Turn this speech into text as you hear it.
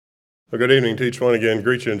Well, good evening to each one again.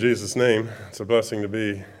 Greet you in Jesus' name. It's a blessing to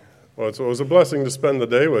be, it was a blessing to spend the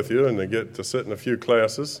day with you and to get to sit in a few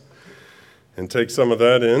classes and take some of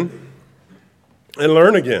that in and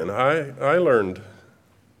learn again. I learned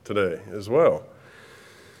today as well.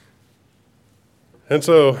 And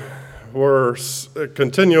so we're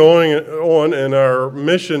continuing on in our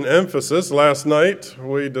mission emphasis. Last night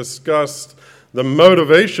we discussed the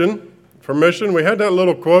motivation for mission. We had that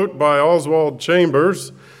little quote by Oswald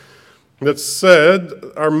Chambers that said,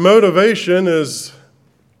 our motivation is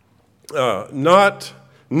not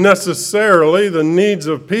necessarily the needs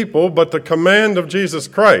of people, but the command of Jesus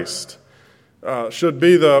Christ should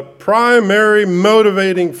be the primary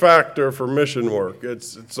motivating factor for mission work.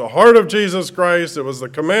 It's the heart of Jesus Christ. It was the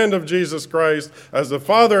command of Jesus Christ. As the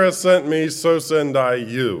Father has sent me, so send I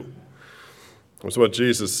you. That's what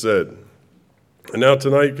Jesus said. And now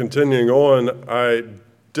tonight, continuing on, I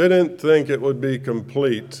didn't think it would be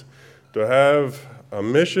complete to have a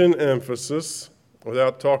mission emphasis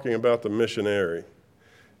without talking about the missionary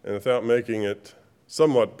and without making it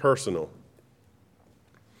somewhat personal.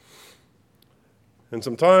 And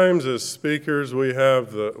sometimes as speakers we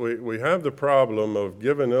have the problem of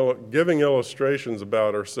giving illustrations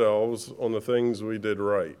about ourselves on the things we did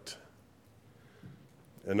right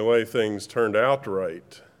and the way things turned out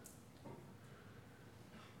right.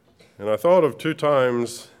 And I thought of two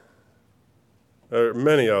times,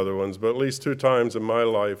 many other ones, but at least two times in my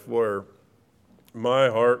life where my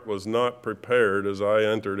heart was not prepared as I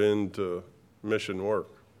entered into mission work.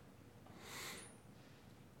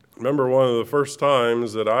 Remember one of the first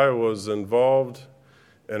times that I was involved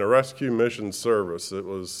in a rescue mission service. It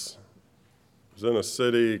was in a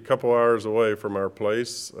city a couple hours away from our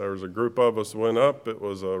place. There was a group of us went up. It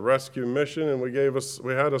was a rescue mission, and we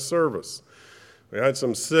had a service. We had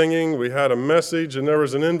some singing, we had a message, and there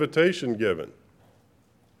was an invitation given.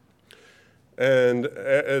 And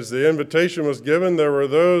as the invitation was given, there were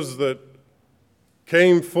those that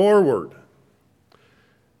came forward.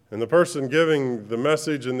 And the person giving the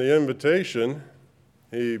message and the invitation,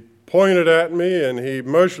 he pointed at me and he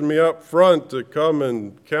motioned me up front to come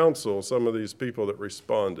and counsel some of these people that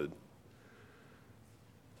responded.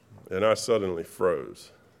 And I suddenly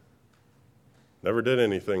froze. Never did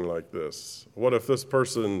anything like this. What if this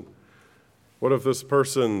person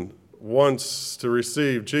wants to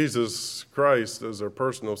receive Jesus Christ as their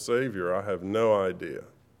personal Savior? I have no idea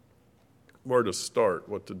where to start,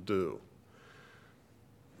 what to do.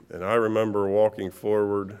 And I remember walking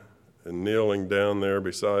forward and kneeling down there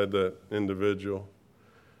beside that individual.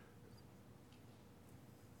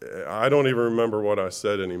 I don't even remember what I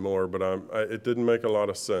said anymore, but it didn't make a lot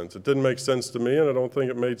of sense. It didn't make sense to me, and I don't think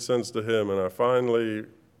it made sense to him. And I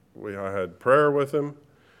had prayer with him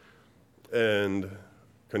and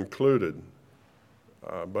concluded.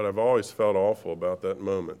 But I've always felt awful about that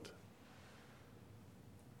moment.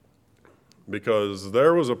 Because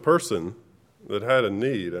there was a person that had a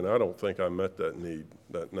need, and I don't think I met that need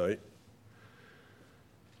that night.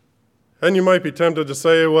 And you might be tempted to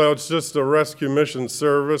say, well, it's just a rescue mission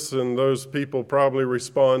service, and those people probably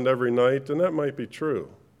respond every night, and that might be true.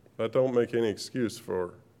 That don't make any excuse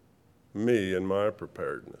for me and my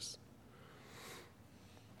preparedness.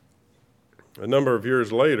 A number of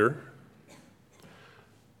years later,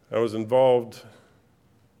 I was involved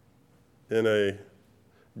in a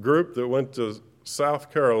group that went to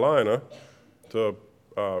South Carolina to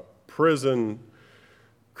a prison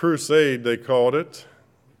crusade, they called it.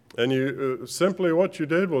 And simply what you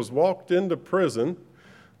did was walked into prison,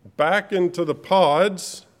 back into the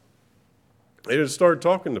pods, and just started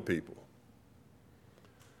talking to people.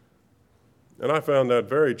 And I found that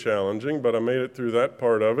very challenging, but I made it through that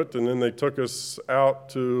part of it. And then they took us out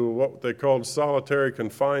to what they called solitary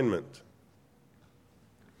confinement.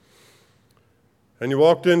 And you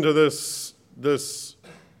walked into this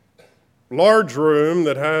large room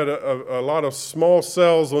that had a lot of small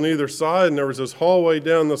cells on either side, and there was this hallway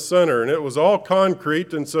down the center, and it was all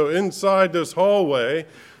concrete. And so inside this hallway,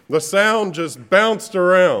 the sound just bounced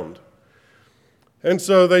around. And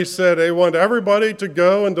so they said they want everybody to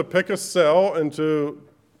go and to pick a cell and to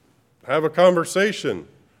have a conversation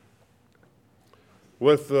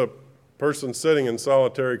with the person sitting in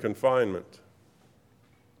solitary confinement.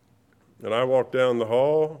 And I walked down the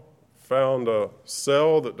hall, found a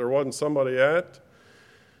cell that there wasn't somebody at,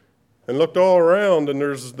 and looked all around, and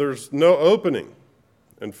there's no opening.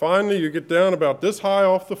 And finally, you get down about this high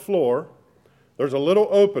off the floor. There's a little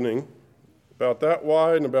opening about that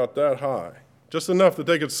wide and about that high. Just enough that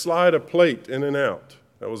they could slide a plate in and out.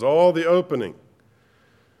 That was all the opening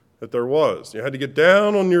that there was. You had to get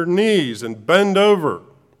down on your knees and bend over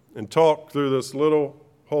and talk through this little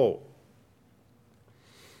hole.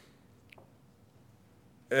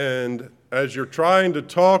 And as you're trying to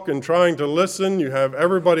talk and trying to listen, you have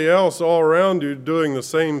everybody else all around you doing the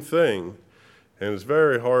same thing. And it's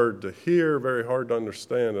very hard to hear, very hard to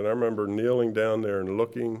understand. And I remember kneeling down there and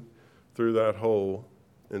looking through that hole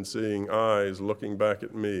and seeing eyes looking back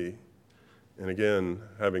at me. And again,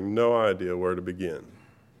 having no idea where to begin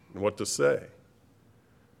and what to say.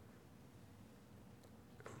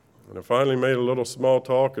 And I finally made a little small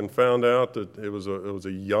talk and found out that it was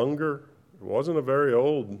a younger, it wasn't a very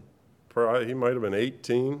old, he might have been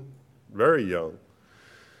 18, very young.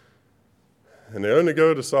 And they only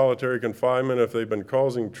go to solitary confinement if they've been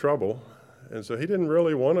causing trouble. And so he didn't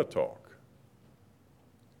really want to talk.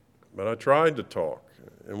 But I tried to talk,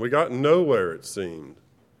 and we got nowhere, it seemed.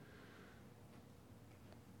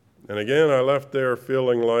 And again, I left there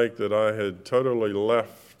feeling like that I had totally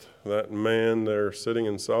left that man there sitting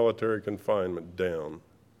in solitary confinement down.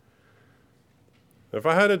 If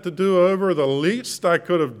I had it to do over, the least I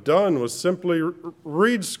could have done was simply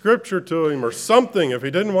read Scripture to him or something if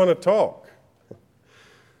he didn't want to talk.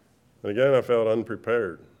 And again, I felt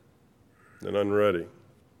unprepared and unready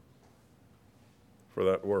for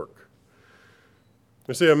that work.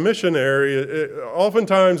 You see, a missionary,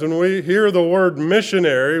 oftentimes when we hear the word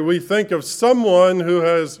missionary, we think of someone who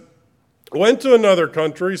has went to another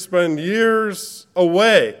country, spent years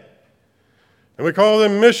away. And we call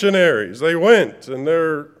them missionaries. They went and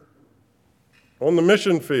they're on the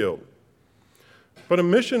mission field. But a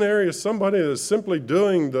missionary is somebody that's simply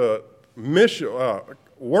doing the mission,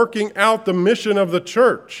 working out the mission of the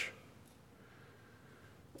church.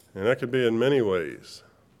 And that could be in many ways.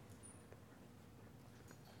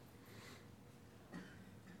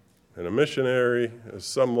 And a missionary is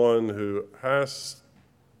someone who has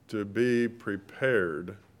to be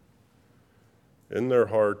prepared in their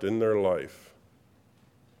heart, in their life,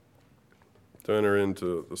 to enter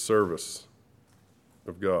into the service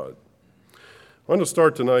of God. I want to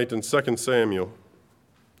start tonight in 2 Samuel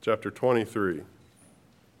chapter 23.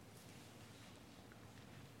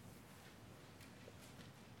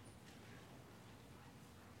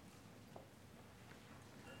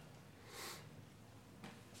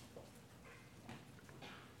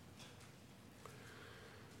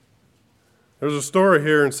 There's a story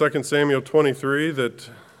here in 2 Samuel 23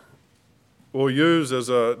 that we'll use as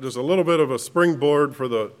just a little bit of a springboard for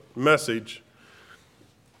the message.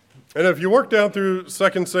 And if you work down through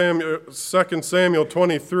 2 Samuel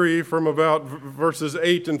 23 from about verses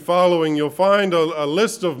 8 and following, you'll find a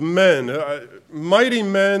list of men, mighty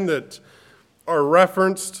men that are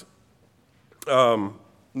referenced.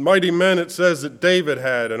 Mighty men, it says, that David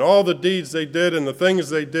had, and all the deeds they did and the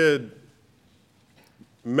things they did.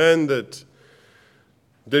 Men that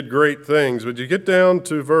did great things. But you get down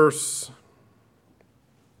to verse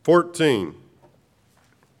 14.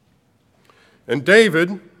 And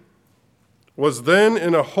David was then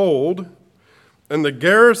in a hold, and the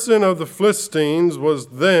garrison of the Philistines was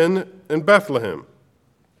then in Bethlehem.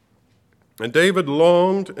 And David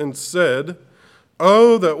longed and said,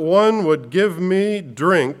 "Oh, that one would give me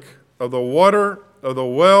drink of the water of the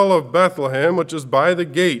well of Bethlehem, which is by the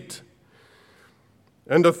gate."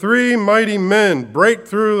 And the 3 mighty men brake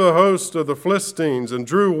through the host of the Philistines and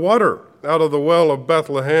drew water out of the well of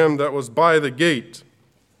Bethlehem that was by the gate,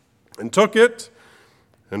 and took it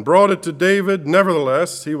and brought it to David.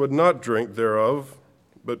 Nevertheless, he would not drink thereof,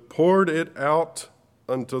 but poured it out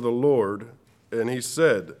unto the Lord. And he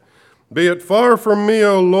said, "Be it far from me,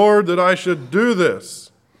 O Lord, that I should do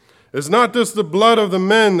this. Is not this the blood of the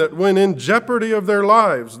men that went in jeopardy of their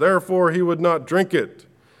lives? Therefore he would not drink it."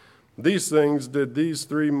 These things did these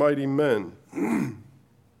 3 mighty men.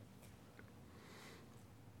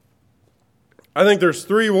 I think there's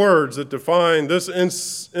 3 words that define this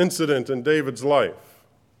incident in David's life.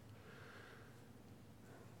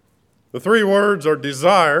 The 3 words are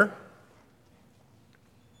desire,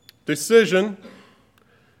 decision,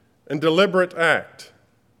 and deliberate act.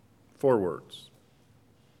 4 words.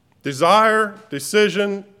 Desire,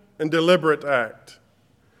 decision, and deliberate act.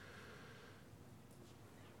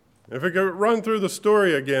 If we could run through the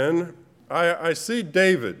story again, I see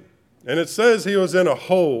David, and it says he was in a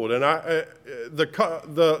hold, and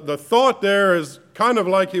the thought there is kind of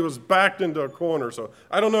like he was backed into a corner. So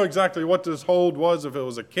I don't know exactly what this hold was, if it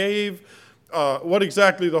was a cave, what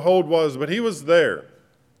exactly the hold was, but he was there.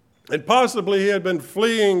 And possibly he had been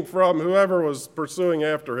fleeing from whoever was pursuing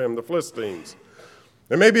after him, the Philistines.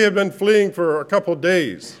 And maybe he had been fleeing for a couple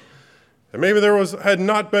days. And maybe there had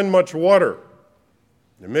not been much water.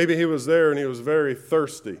 And maybe he was there and he was very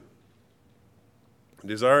thirsty,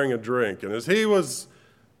 desiring a drink. And as he was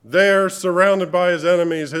there surrounded by his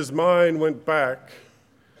enemies, his mind went back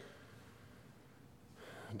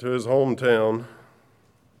to his hometown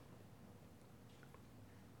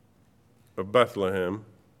of Bethlehem,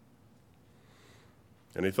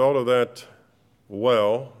 and he thought of that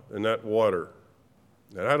well and that water.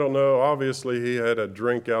 And I don't know, obviously he had a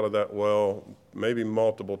drink out of that well, maybe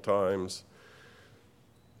multiple times.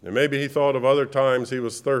 And maybe he thought of other times he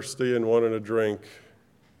was thirsty and wanted a drink.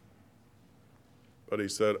 But he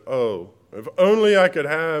said, oh, if only I could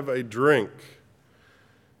have a drink.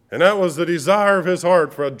 And that was the desire of his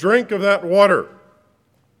heart, for a drink of that water.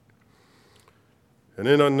 And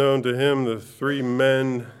then unknown to him, the three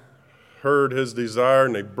men heard his desire,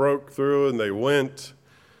 and they broke through, and they went,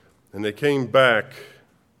 and they came back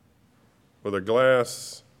with a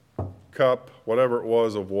glass, cup, whatever it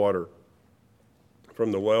was, of water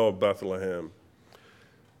from the well of Bethlehem.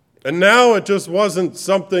 And now it just wasn't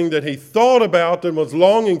something that he thought about and was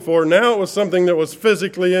longing for. Now it was something that was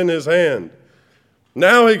physically in his hand.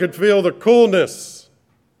 Now he could feel the coolness.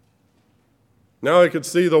 Now he could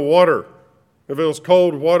see the water. If it was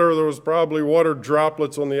cold water, there was probably water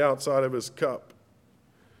droplets on the outside of his cup.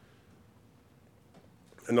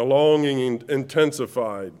 And the longing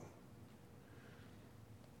intensified.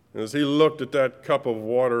 And as he looked at that cup of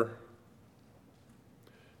water,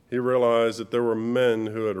 he realized that there were men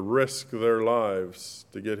who had risked their lives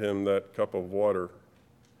to get him that cup of water.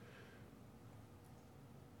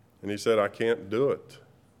 And he said, I can't do it.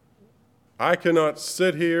 I cannot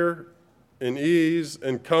sit here in ease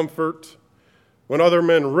and comfort when other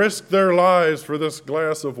men risk their lives for this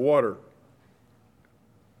glass of water.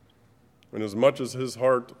 And as much as his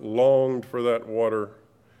heart longed for that water,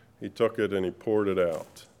 he took it and he poured it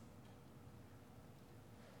out.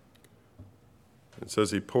 It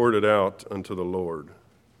says he poured it out unto the Lord.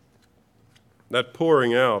 That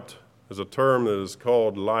pouring out is a term that is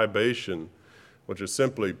called libation, which is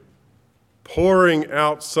simply pouring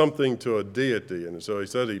out something to a deity. And so he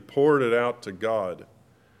said he poured it out to God.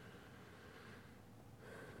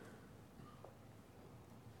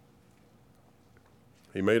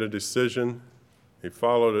 He made a decision. He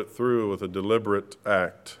followed it through with a deliberate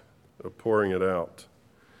act of pouring it out.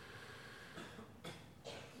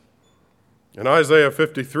 In Isaiah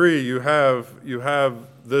 53, you have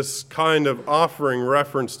this kind of offering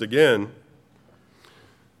referenced again.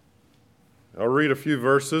 I'll read a few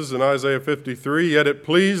verses in Isaiah 53. Yet it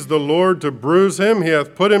pleased the Lord to bruise him, he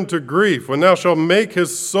hath put him to grief. When thou shalt make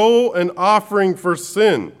his soul an offering for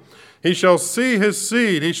sin, he shall see his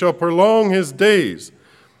seed, he shall prolong his days,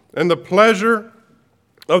 and the pleasure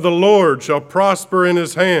of the Lord shall prosper in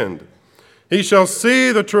his hand. He shall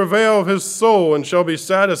see the travail of his soul, and shall be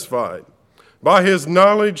satisfied. By his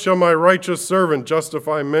knowledge shall my righteous servant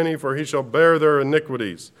justify many, for he shall bear their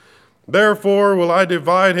iniquities. Therefore will I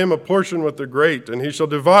divide him a portion with the great, and he shall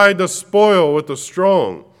divide the spoil with the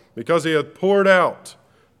strong, because he hath poured out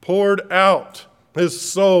his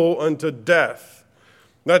soul unto death.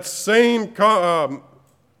 That same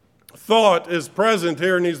thought is present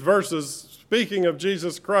here in these verses, speaking of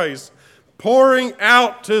Jesus Christ, pouring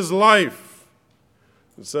out his life.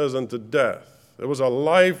 It says unto death. It was a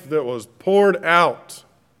life that was poured out.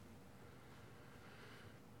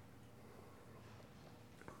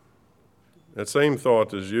 That same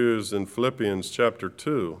thought is used in Philippians chapter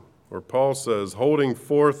 2, where Paul says, holding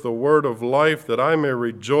forth the word of life, that I may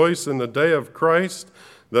rejoice in the day of Christ,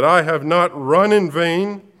 that I have not run in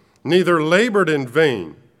vain, neither labored in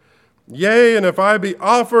vain. Yea, and if I be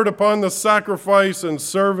offered upon the sacrifice and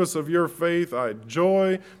service of your faith, I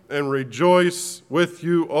joy and rejoice with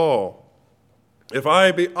you all. If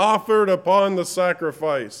I be offered upon the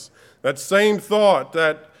sacrifice, that same thought,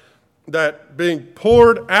 that being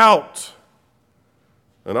poured out,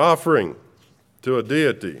 an offering to a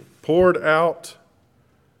deity, poured out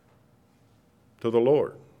to the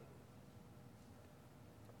Lord.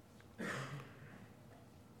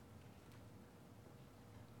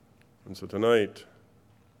 And so tonight,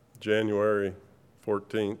 January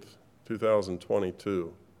 14th,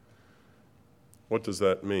 2022, what does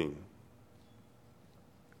that mean?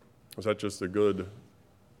 Was that just a good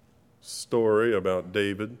story about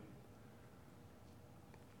David?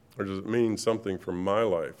 Or does it mean something from my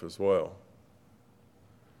life as well?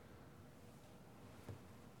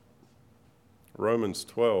 Romans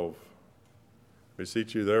 12.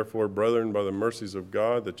 Beseech you therefore, brethren, by the mercies of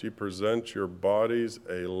God, that ye present your bodies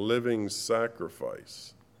a living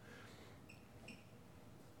sacrifice.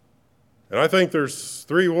 And I think there's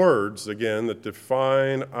three words, again, that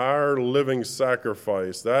define our living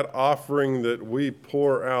sacrifice, that offering that we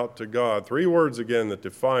pour out to God. Three words, again, that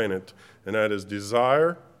define it, and that is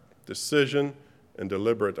desire, decision, and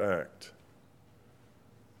deliberate act.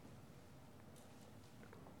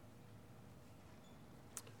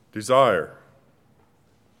 Desire.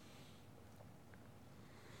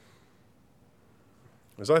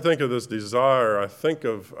 As I think of this desire, I think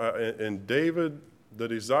of in David, the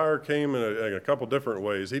desire came in a couple different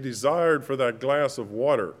ways. He desired for that glass of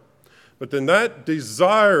water, but then that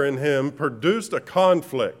desire in him produced a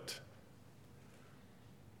conflict.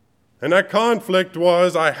 And that conflict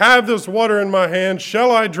was, I have this water in my hand,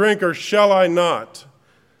 shall I drink or shall I not?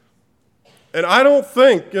 And I don't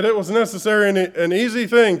think that it was necessarily an easy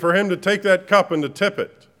thing for him to take that cup and to tip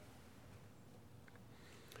it.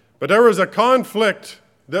 But there was a conflict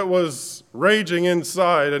that was raging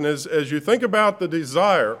inside. And as you think about the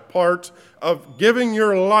desire part of giving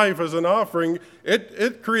your life as an offering,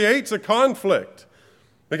 it creates a conflict.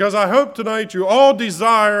 Because I hope tonight you all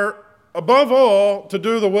desire, above all, to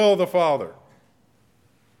do the will of the Father.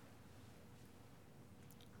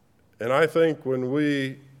 And I think when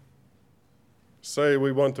we say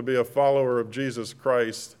we want to be a follower of Jesus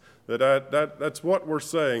Christ, that's what we're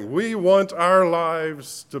saying. We want our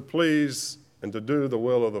lives to please and to do the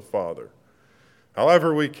will of the Father,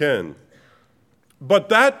 however we can. But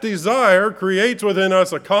that desire creates within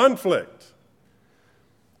us a conflict,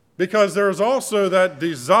 because there's also that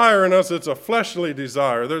desire in us, it's a fleshly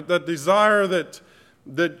desire, that desire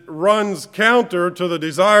that runs counter to the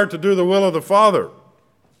desire to do the will of the Father.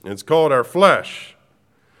 It's called our flesh.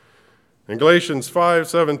 In Galatians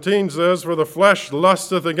 5:17 says, for the flesh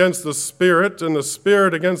lusteth against the Spirit, and the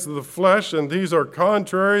Spirit against the flesh, and these are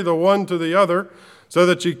contrary the one to the other, so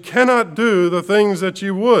that ye cannot do the things that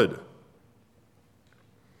ye would.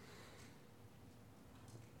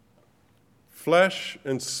 Flesh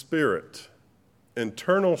and spirit,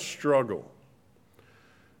 internal struggle.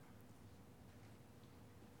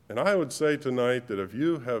 And I would say tonight that if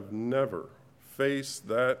you have never face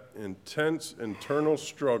that intense internal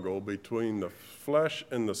struggle between the flesh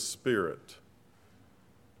and the spirit,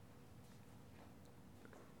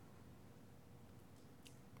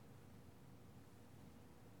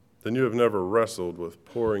 then you have never wrestled with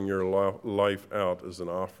pouring your life out as an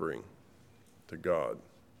offering to God.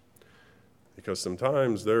 Because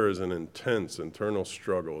sometimes there is an intense internal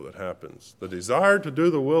struggle that happens. The desire to do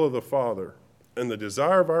the will of the Father and the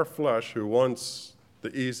desire of our flesh who wants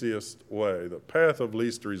the easiest way, the path of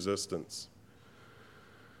least resistance.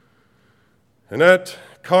 And that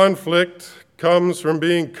conflict comes from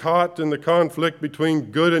being caught in the conflict between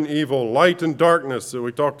good and evil, light and darkness that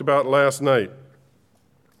we talked about last night.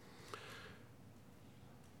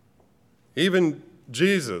 Even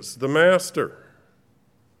Jesus, the Master.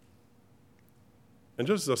 And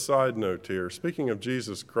just a side note here, speaking of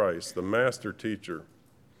Jesus Christ, the Master Teacher,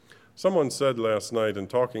 someone said last night in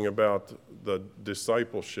talking about the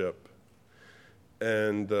discipleship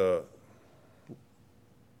and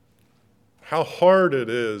how hard it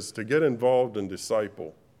is to get involved in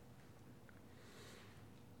disciple.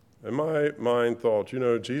 And my mind thought,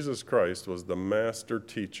 Jesus Christ was the Master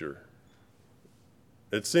Teacher.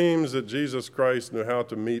 It seems that Jesus Christ knew how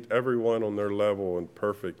to meet everyone on their level and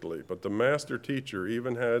perfectly, but the Master Teacher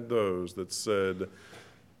even had those that said,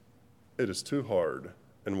 it is too hard,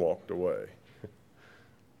 and walked away.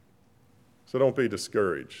 So don't be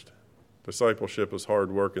discouraged. Discipleship is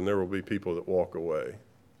hard work, and there will be people that walk away.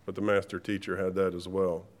 But the Master Teacher had that as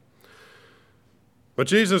well. But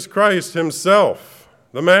Jesus Christ himself,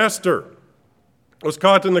 the Master, was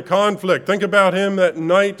caught in the conflict. Think about him that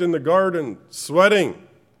night in the garden, sweating,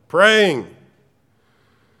 praying,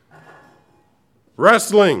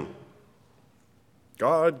 wrestling.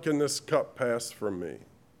 God, can this cup pass from me?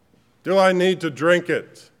 Do I need to drink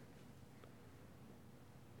it?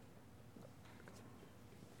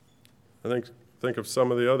 I think of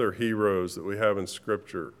some of the other heroes that we have in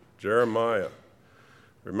Scripture. Jeremiah.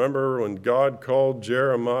 Remember when God called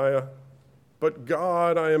Jeremiah? But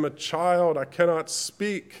God, I am a child, I cannot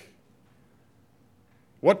speak.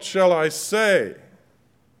 What shall I say?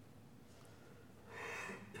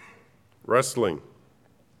 Wrestling.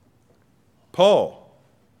 Paul.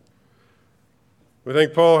 We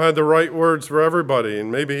think Paul had the right words for everybody,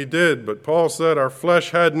 and maybe he did, but Paul said our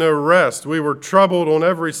flesh had no rest. We were troubled on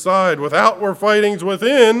every side. Without were fightings,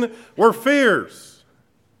 within were fears.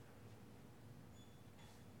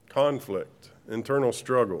 Conflict, internal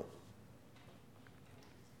struggle.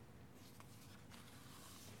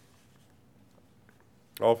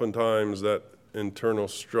 Oftentimes that internal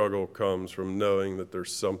struggle comes from knowing that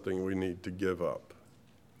there's something we need to give up.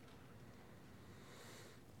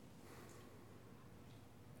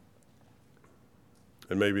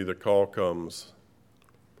 And maybe the call comes,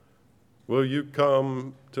 will you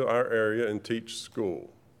come to our area and teach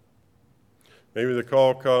school? Maybe the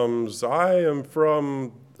call comes, I am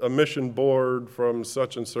from a mission board from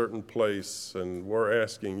such and certain place, and we're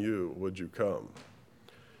asking you, would you come?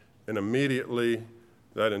 And immediately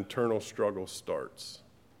that internal struggle starts.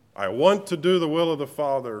 I want to do the will of the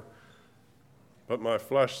Father, but my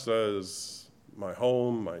flesh says my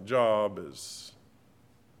home, my job is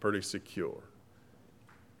pretty secure.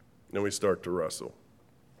 And we start to wrestle.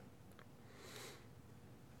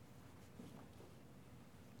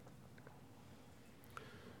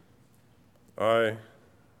 I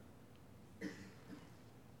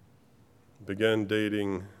began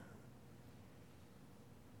dating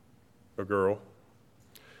a girl,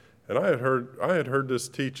 and I had heard this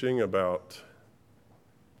teaching about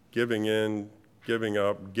giving in, giving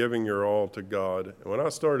up, giving your all to God. And when I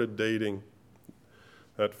started dating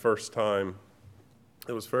that first time,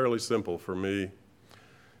 it was fairly simple for me.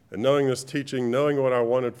 And knowing this teaching, knowing what I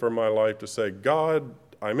wanted for my life, to say, God,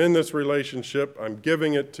 I'm in this relationship, I'm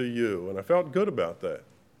giving it to you. And I felt good about that.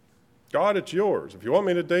 God, it's yours. If you want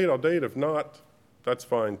me to date, I'll date. If not, that's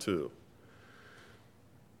fine too.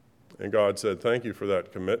 And God said, thank you for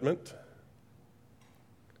that commitment.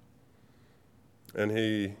 And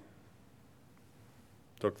he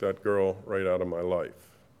took that girl right out of my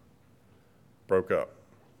life. Broke up.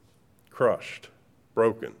 Crushed.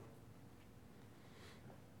 Broken.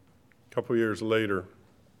 A couple years later,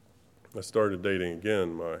 I started dating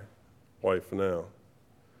again, my wife now.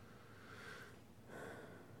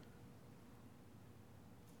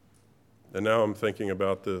 And now I'm thinking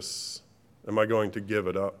about this. Am I going to give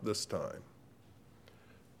it up this time?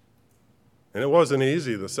 And it wasn't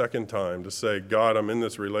easy the second time to say, God, I'm in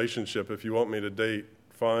this relationship. If you want me to date,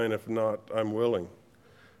 fine. If not, I'm willing.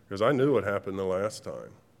 Because I knew what happened the last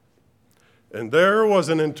time. And there was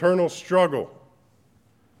an internal struggle.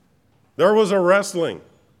 There was a wrestling.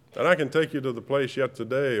 And I can take you to the place yet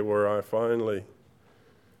today where I finally,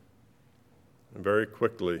 very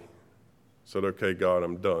quickly, said, okay, God,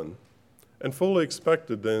 I'm done. And fully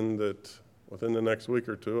expected then that within the next week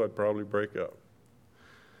or two, I'd probably break up.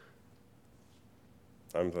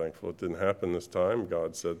 I'm thankful it didn't happen this time.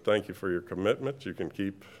 God said, thank you for your commitment. You can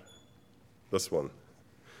keep this one.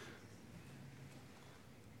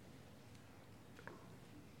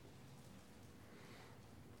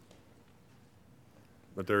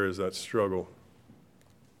 But there is that struggle.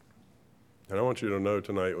 And I want you to know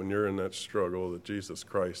tonight, when you're in that struggle, that Jesus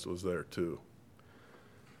Christ was there too.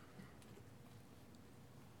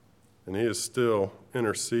 And he is still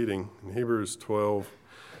interceding. In Hebrews 12,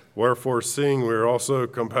 wherefore, seeing we are also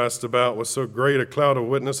compassed about with so great a cloud of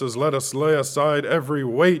witnesses, let us lay aside every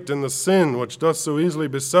weight and the sin which doth so easily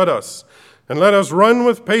beset us, and let us run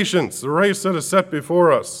with patience the race that is set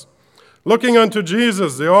before us, looking unto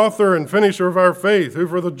Jesus, the author and finisher of our faith, who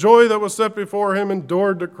for the joy that was set before him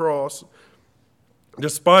endured the cross,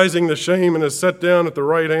 despising the shame, and is set down at the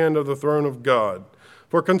right hand of the throne of God.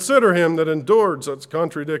 For consider him that endured such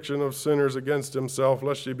contradiction of sinners against himself,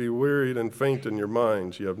 lest ye be wearied and faint in your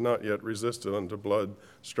minds. Ye have not yet resisted unto blood,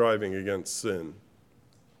 striving against sin.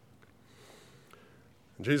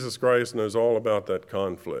 And Jesus Christ knows all about that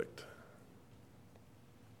conflict.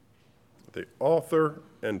 The author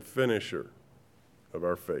and finisher of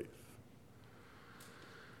our faith.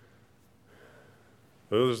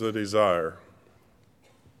 There's the desire.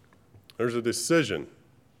 There's a decision.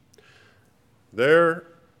 There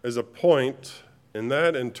is a point in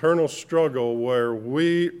that internal struggle where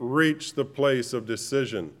we reach the place of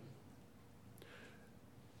decision.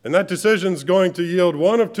 And that decision is going to yield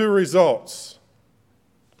one of two results.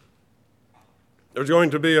 There's going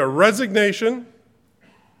to be a resignation,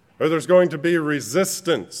 or there's going to be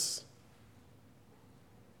resistance.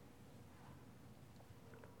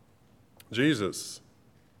 Jesus,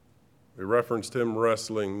 we referenced him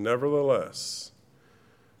wrestling, nevertheless,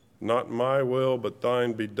 not my will, but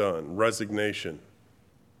thine be done. Resignation.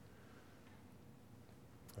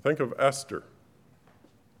 I think of Esther.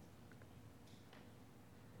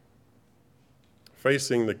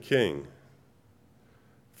 Facing the king.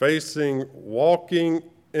 Walking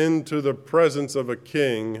into the presence of a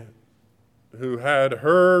king who had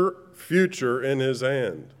her future in his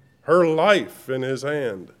hand. Her life in his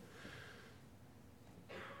hand.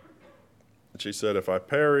 And she said, if I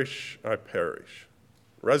perish, I perish.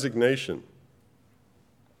 Resignation.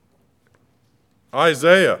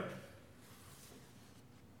 Isaiah,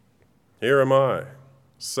 here am I,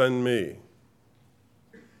 send me.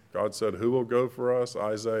 God said, who will go for us?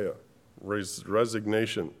 Isaiah.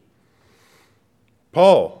 Resignation.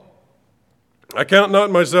 Paul, I count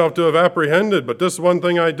not myself to have apprehended, but this one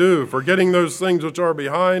thing I do, forgetting those things which are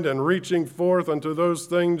behind and reaching forth unto those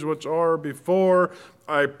things which are before,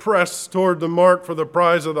 I press toward the mark for the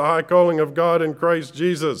prize of the high calling of God in Christ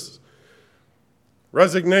Jesus.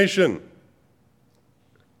 Resignation.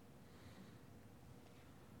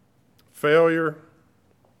 Failure.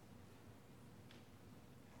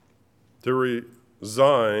 To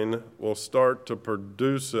resign will start to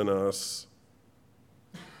produce in us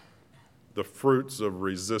the fruits of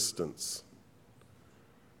resistance.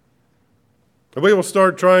 And we will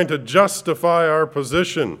start trying to justify our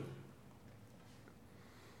position,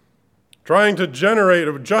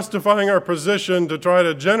 justifying our position to try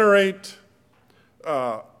to generate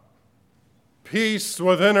peace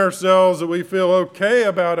within ourselves that we feel okay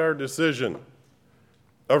about our decision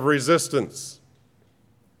of resistance.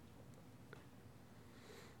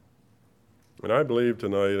 And I believe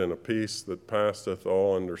tonight in a peace that passeth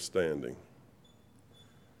all understanding.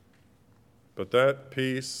 But that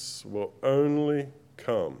peace will only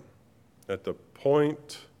come at the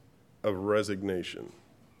point of resignation.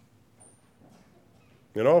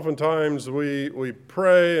 And oftentimes we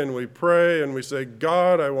pray and we say,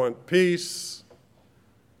 God, I want peace.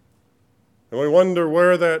 And we wonder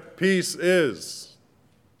where that peace is.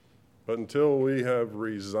 But until we have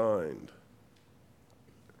resigned,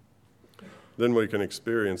 then we can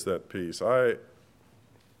experience that peace. I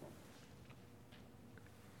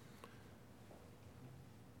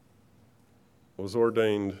was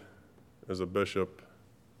ordained as a bishop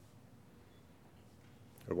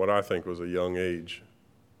at what I think was a young age.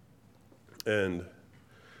 And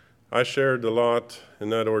I shared a lot in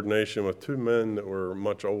that ordination with two men that were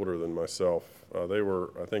much older than myself. They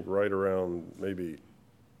were, I think, right around maybe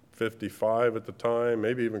 55 at the time,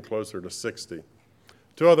 maybe even closer to 60.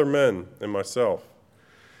 Two other men and myself.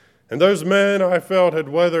 And those men, I felt, had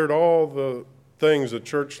weathered all the things that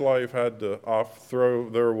church life had to throw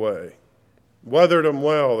their way. Weathered them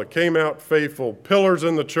well. They came out faithful, pillars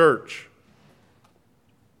in the church.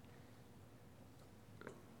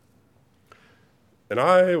 And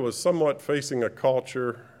I was somewhat facing a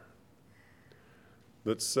culture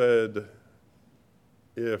that said,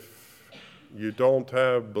 if you don't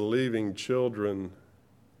have believing children,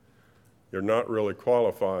 you're not really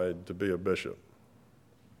qualified to be a bishop.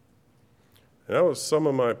 And that was some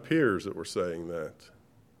of my peers that were saying that.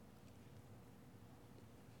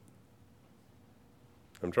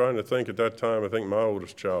 I'm trying to think at that time, I think my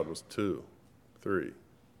oldest child was 2, 3.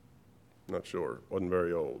 Not sure, wasn't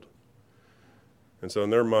very old. And so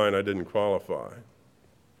in their mind, I didn't qualify.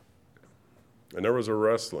 And there was a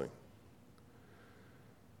wrestling.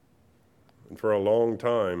 And for a long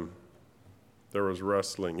time, there was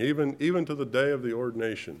wrestling, even to the day of the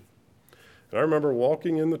ordination. And I remember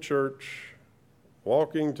walking in the church,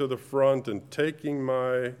 walking to the front and taking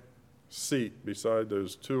my seat beside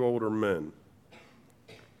those two older men.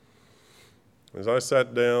 As I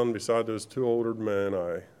sat down beside those two older men,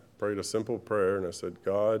 I prayed a simple prayer and I said,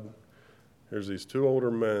 God, here's these two older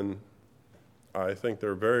men. I think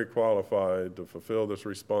they're very qualified to fulfill this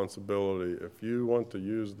responsibility. If you want to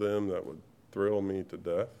use them, that would thrill me to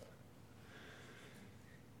death.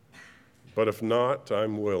 But if not,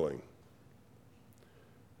 I'm willing.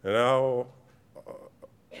 And now,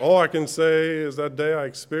 all I can say is that day I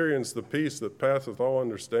experienced the peace that passeth all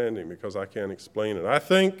understanding because I can't explain it. I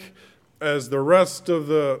think as the rest of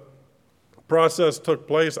the process took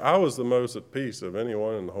place, I was the most at peace of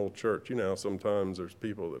anyone in the whole church. You know how sometimes there's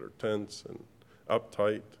people that are tense and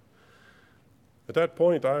uptight. At that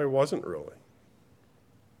point, I wasn't really.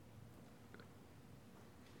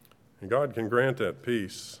 And God can grant that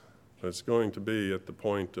peace. It's going to be at the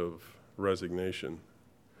point of resignation.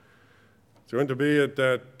 It's going to be at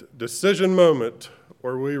that decision moment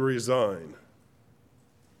where we resign.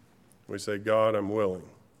 We say, God, I'm willing.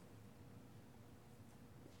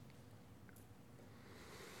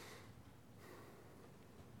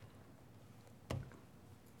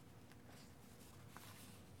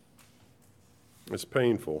 It's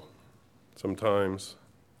painful sometimes.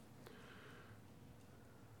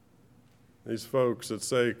 These folks that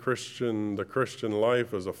say the Christian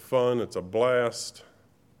life is a fun, it's a blast.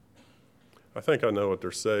 I think I know what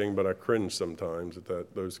they're saying, but I cringe sometimes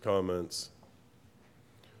at those comments.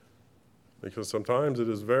 Because sometimes it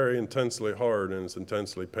is very intensely hard and it's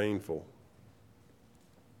intensely painful.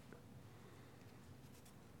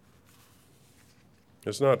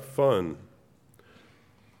 It's not fun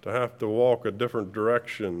to have to walk a different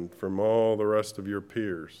direction from all the rest of your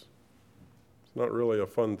peers. It's not really a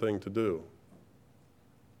fun thing to do.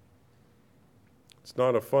 It's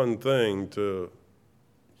not a fun thing to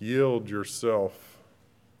yield yourself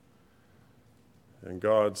and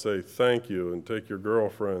God say thank you and take your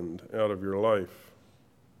girlfriend out of your life.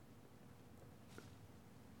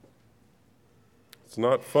 It's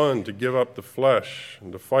not fun to give up the flesh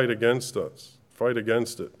and to fight against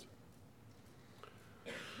it.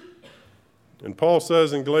 And Paul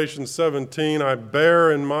says in Galatians 17, I bear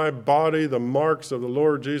in my body the marks of the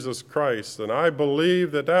Lord Jesus Christ. And I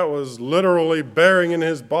believe that was literally bearing in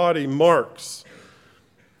his body marks.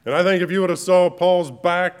 And I think if you would have saw Paul's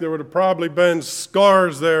back, there would have probably been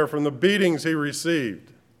scars there from the beatings he received.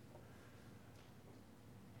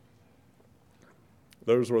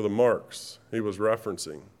 Those were the marks he was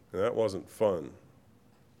referencing, and that wasn't fun.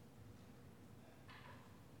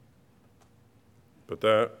 But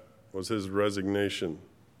that was his resignation,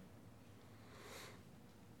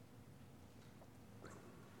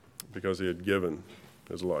 because he had given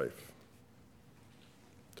his life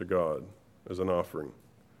to God as an offering.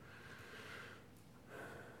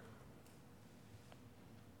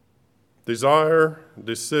 Desire,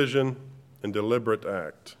 decision, and deliberate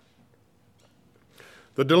act.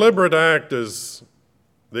 The deliberate act is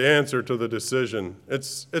the answer to the decision.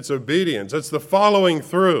 It's obedience. It's the following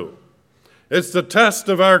through. It's the test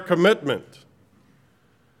of our commitment.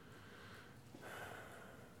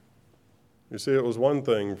 You see, it was one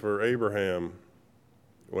thing for Abraham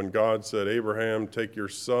when God said, Abraham, take your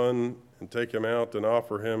son and take him out and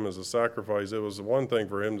offer him as a sacrifice. It was one thing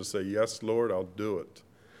for him to say, yes, Lord, I'll do it.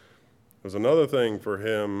 It was another thing for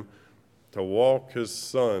him to walk his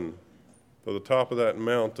son to the top of that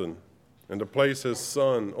mountain and to place his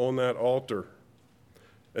son on that altar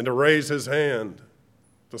and to raise his hand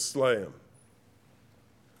to slay him.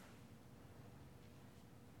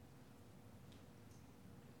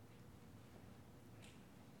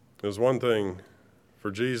 It was one thing for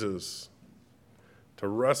Jesus to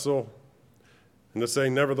wrestle and to say,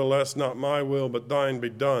 nevertheless, not my will, but thine be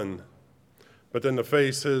done. But then to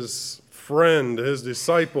face his friend, his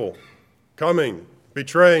disciple, coming,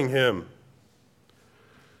 betraying him.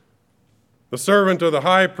 The servant of the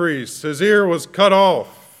high priest, his ear was cut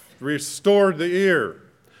off, restored the ear,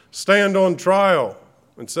 stand on trial,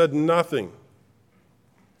 and said nothing,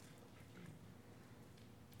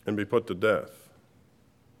 and be put to death.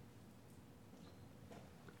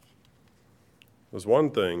 It was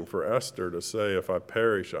one thing for Esther to say, if I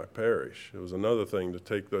perish, I perish. It was another thing to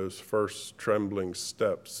take those first trembling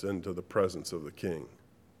steps into the presence of the king.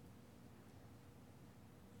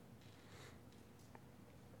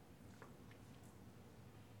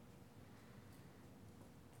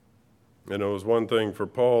 And it was one thing for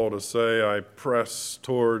Paul to say, I press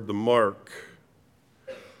toward the mark.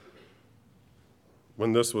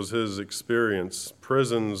 When this was his experience,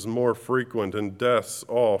 prisons more frequent and deaths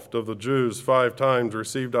oft. Of the Jews, 5 times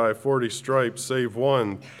received I 40 stripes, save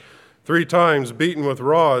one. 3 times beaten with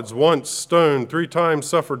rods, once stoned, 3 times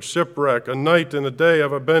suffered shipwreck. A night and a day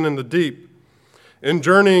have I been in the deep. In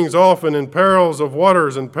journeyings often, in perils of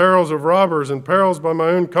waters, in perils of robbers, in perils by my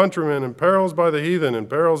own countrymen, in perils by the heathen, in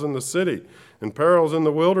perils in the city, in perils in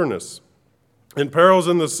the wilderness, in perils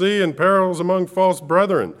in the sea, in perils among false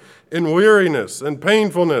brethren, in weariness and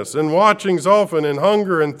painfulness, in watchings often, in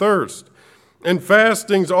hunger and thirst, in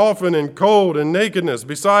fastings often, in cold and nakedness,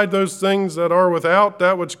 beside those things that are without,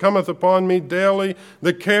 that which cometh upon me daily,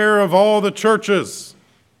 the care of all the churches.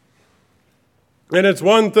 And it's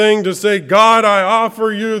one thing to say, God, I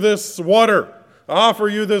offer you this water. I offer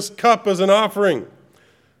you this cup as an offering.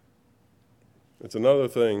 It's another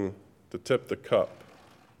thing to tip the cup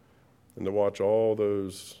and to watch all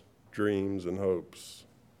those dreams and hopes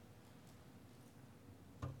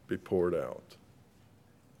be poured out.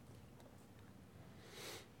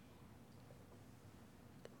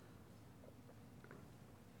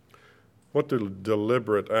 What do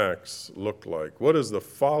deliberate acts look like? What is the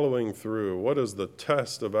following through? What is the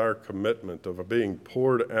test of our commitment, of being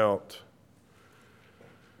poured out?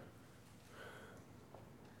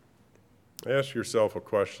 Ask yourself a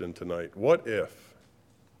question tonight. What if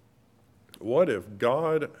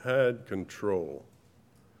God had control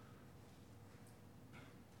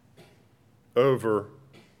over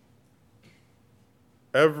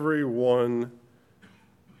every one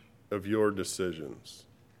of your decisions?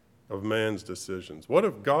 Of man's decisions? What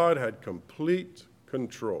if God had complete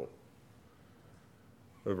control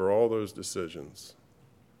over all those decisions?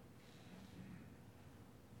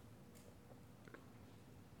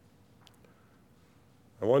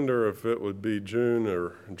 I wonder if it would be June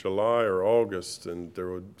or July or August and there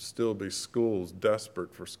would still be schools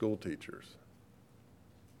desperate for school teachers.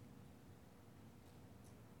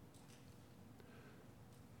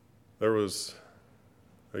 There was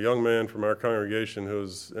a young man from our congregation who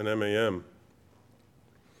was in MAM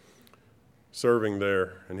serving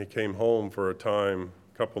there, and he came home for a time,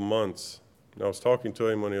 a couple months. And I was talking to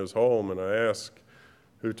him when he was home, and I asked,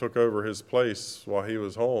 who took over his place while he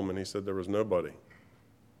was home, and he said there was nobody.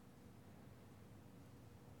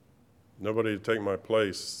 Nobody to take my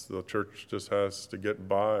place. The church just has to get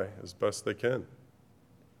by as best they can.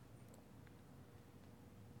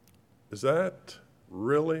 Is that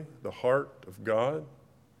really the heart of God?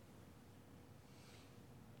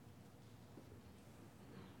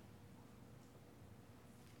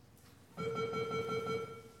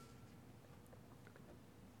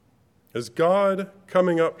 Is God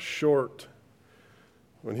coming up short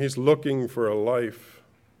when he's looking for a life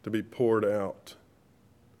to be poured out?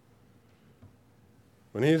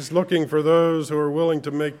 When he's looking for those who are willing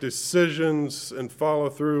to make decisions and follow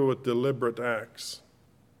through with deliberate acts?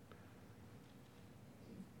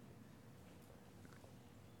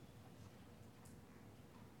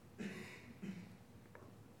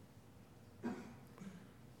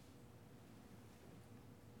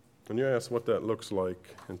 When you ask what that looks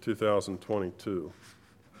like in 2022,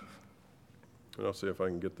 and I'll see if I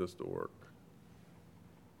can get this to work.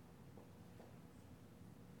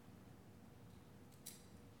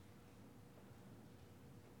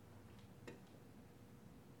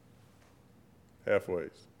 Halfways.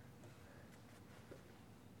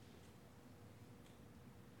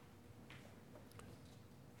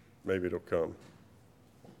 Maybe it'll come.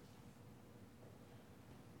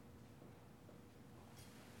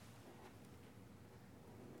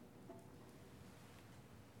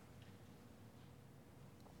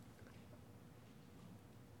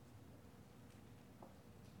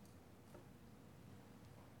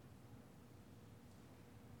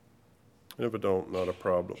 And if it don't, not a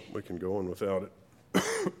problem. We can go on without it.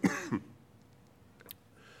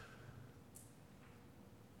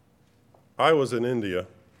 I was in India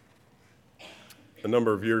a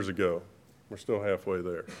number of years ago. We're still halfway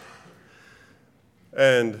there.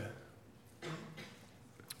 And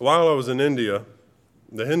while I was in India,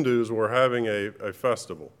 the Hindus were having a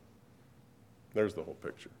festival. There's the whole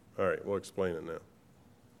picture. All right, we'll explain it now.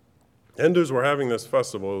 Hindus were having this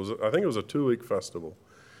festival. I think it was a 2-week festival,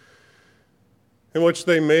 in which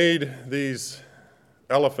they made these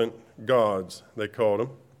elephant gods, they called them.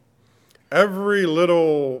 Every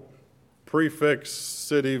little prefix,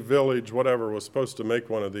 city, village, whatever, was supposed to make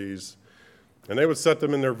one of these, and they would set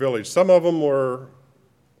them in their village. Some of them were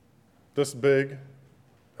this big.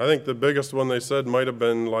 I think the biggest one they said might have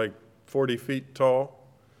been like 40 feet tall,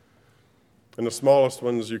 and the smallest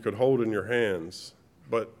ones you could hold in your hands.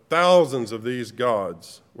 But thousands of these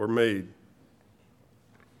gods were made.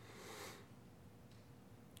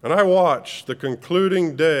 And I watched the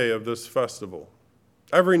concluding day of this festival.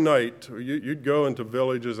 Every night, you'd go into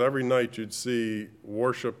villages, every night you'd see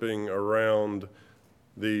worshiping around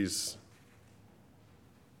these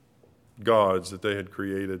gods that they had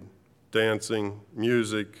created, dancing,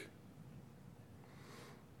 music.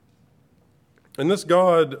 And this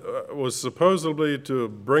god was supposedly to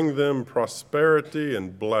bring them prosperity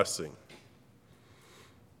and blessing.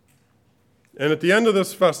 And at the end of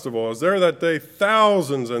this festival, I was there that day,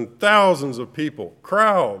 thousands and thousands of people,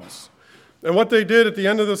 crowds. And what they did at the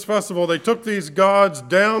end of this festival, they took these gods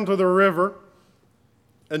down to the river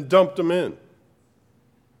and dumped them in.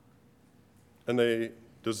 And they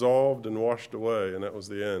dissolved and washed away, and that was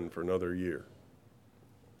the end for another year.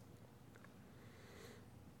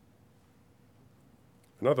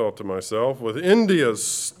 And I thought to myself, with India's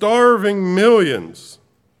starving millions,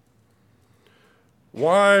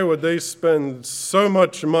 why would they spend so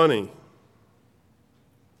much money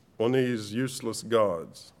on these useless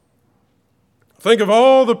gods? Think of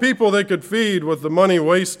all the people they could feed with the money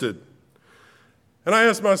wasted. And I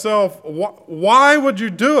asked myself, why would you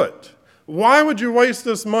do it? Why would you waste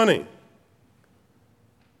this money?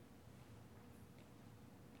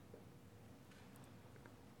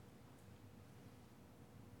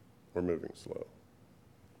 We're moving slow.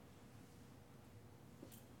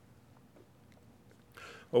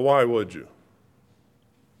 Well, why would you?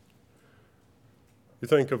 You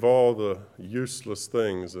think of all the useless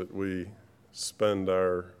things that we spend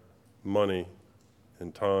our money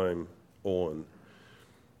and time on.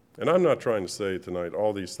 And I'm not trying to say tonight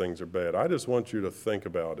all these things are bad. I just want you to think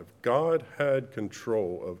about if God had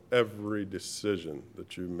control of every decision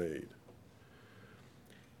that you made.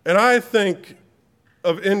 And I think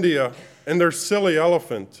of India and their silly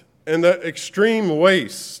elephant and the extreme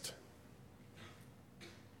waste.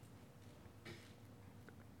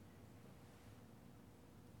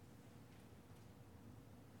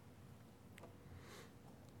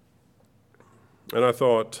 And I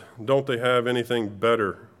thought, don't they have anything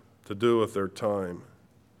better to do with their time?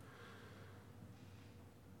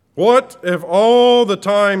 What if all the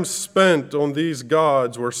time spent on these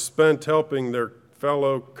gods were spent helping their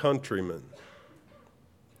fellow countrymen.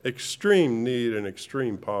 Extreme need and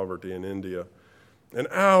extreme poverty in India. And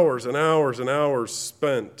hours and hours and hours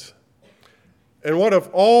spent. And what if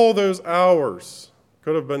all those hours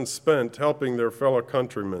could have been spent helping their fellow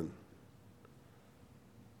countrymen?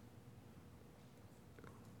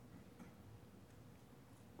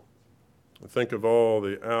 Think of all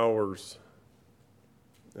the hours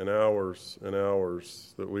and hours and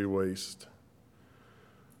hours that we waste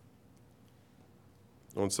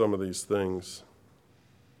on some of these things.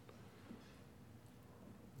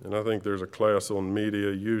 And I think there's a class on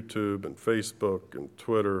media, YouTube and Facebook and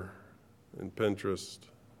Twitter and Pinterest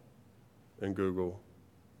and Google.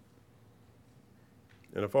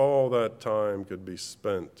 And if all that time could be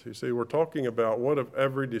spent, you see, we're talking about what if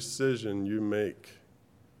every decision you make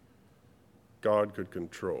God could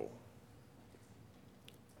control.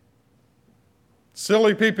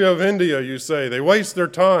 Silly people of India, you say, they waste their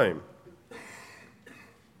time.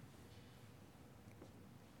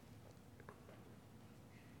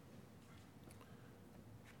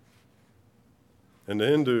 And the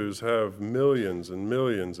Hindus have millions and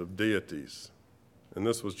millions of deities, and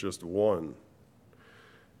this was just one.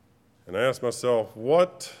 And I asked myself,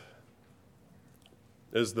 what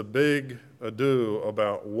is the big ado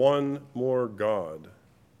about one more God?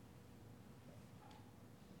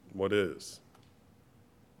 What is?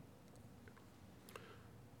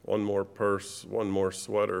 One more purse, one more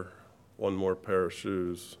sweater, one more pair of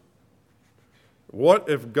shoes. What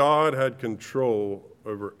if God had control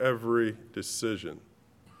over every decision,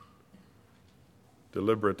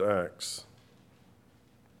 deliberate acts?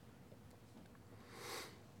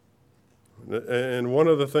 And one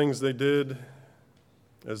of the things they did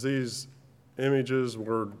as these images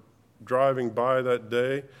were driving by that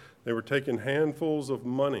day, they were taking handfuls of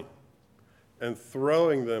money and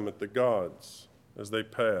throwing them at the gods as they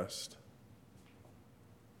passed.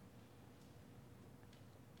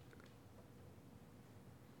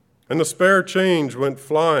 And the spare change went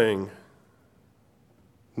flying,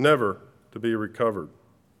 never to be recovered.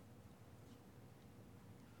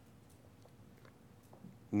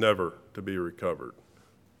 Never to be recovered.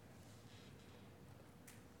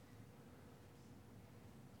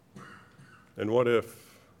 And what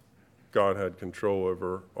if God had control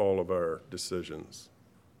over all of our decisions?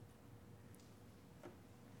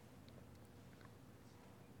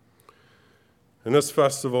 And this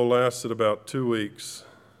festival lasted about 2 weeks.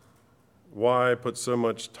 Why put so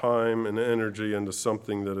much time and energy into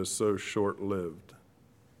something that is so short-lived?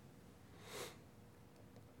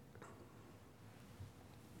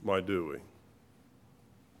 Why do we?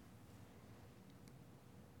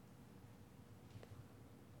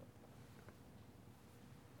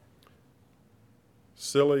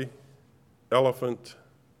 Silly elephant.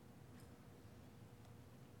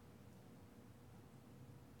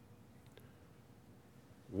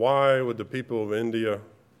 Why would the people of India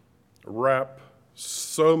wrap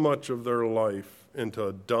so much of their life into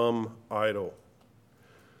a dumb idol?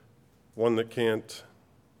 One that can't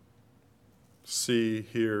see,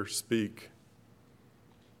 hear, speak.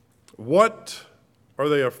 What are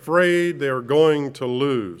they afraid they are going to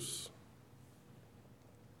lose?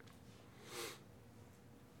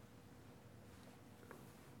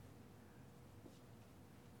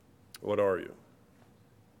 What are you?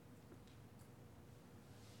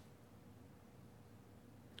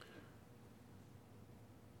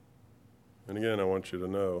 And again, I want you to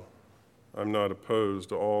know, I'm not opposed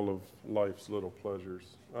to all of life's little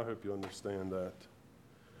pleasures. I hope you understand that.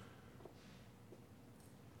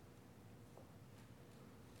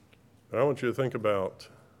 But I want you to think about,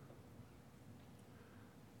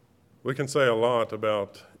 we can say a lot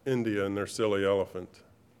about India and their silly elephant,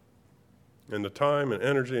 and the time and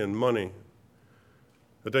energy and money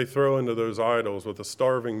that they throw into those idols with the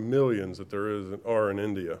starving millions that are in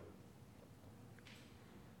India.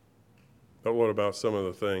 But what about some of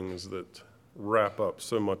the things that wrap up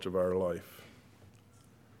so much of our life?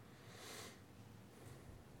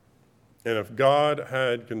 And if God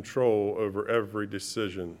had control over every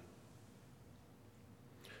decision,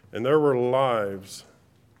 and there were lives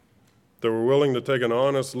that were willing to take an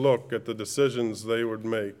honest look at the decisions they would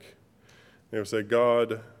make, they would say,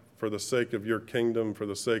 God, for the sake of your kingdom, for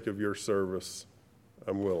the sake of your service,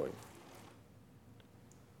 I'm willing.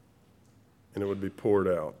 And it would be poured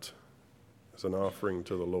out as an offering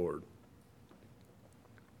to the Lord.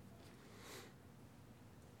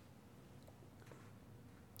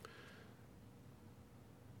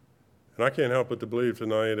 And I can't help but to believe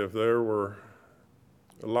tonight, if there were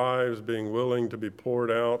lives being willing to be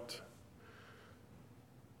poured out,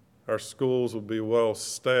 our schools would be well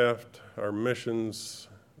staffed, our missions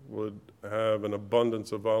would have an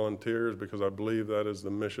abundance of volunteers, because I believe that is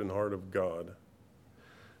the mission heart of God.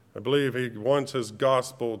 I believe he wants his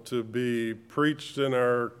gospel to be preached in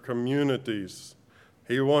our communities.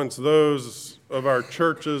 He wants those of our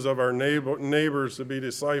churches, of our neighbors to be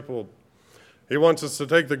discipled. He wants us to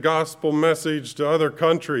take the gospel message to other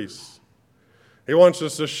countries. He wants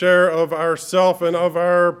us to share of ourself and of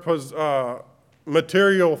our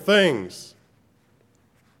material things.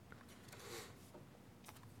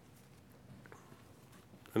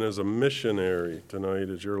 And as a missionary tonight,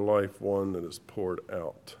 is your life one that is poured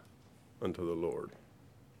out unto the Lord?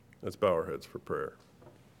 Let's bow our heads for prayer.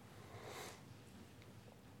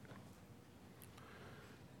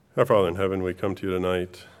 Our Father in heaven, we come to you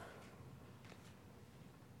tonight,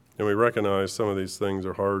 and we recognize some of these things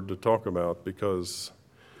are hard to talk about because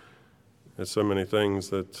there's so many things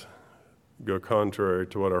that go contrary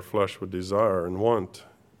to what our flesh would desire and want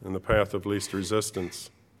in the path of least resistance.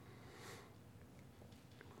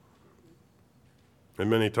 And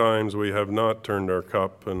many times we have not turned our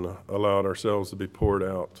cup and allowed ourselves to be poured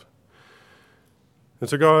out. And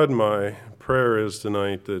so, God, my prayer is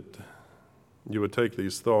tonight that you would take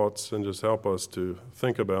these thoughts and just help us to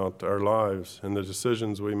think about our lives and the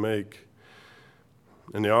decisions we make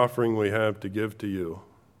and the offering we have to give to you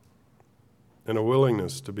and a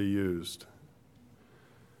willingness to be used.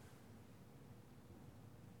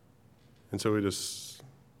 And so we just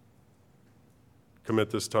commit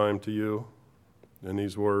this time to you and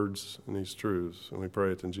these words and these truths, and we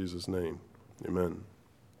pray it in Jesus' name. Amen.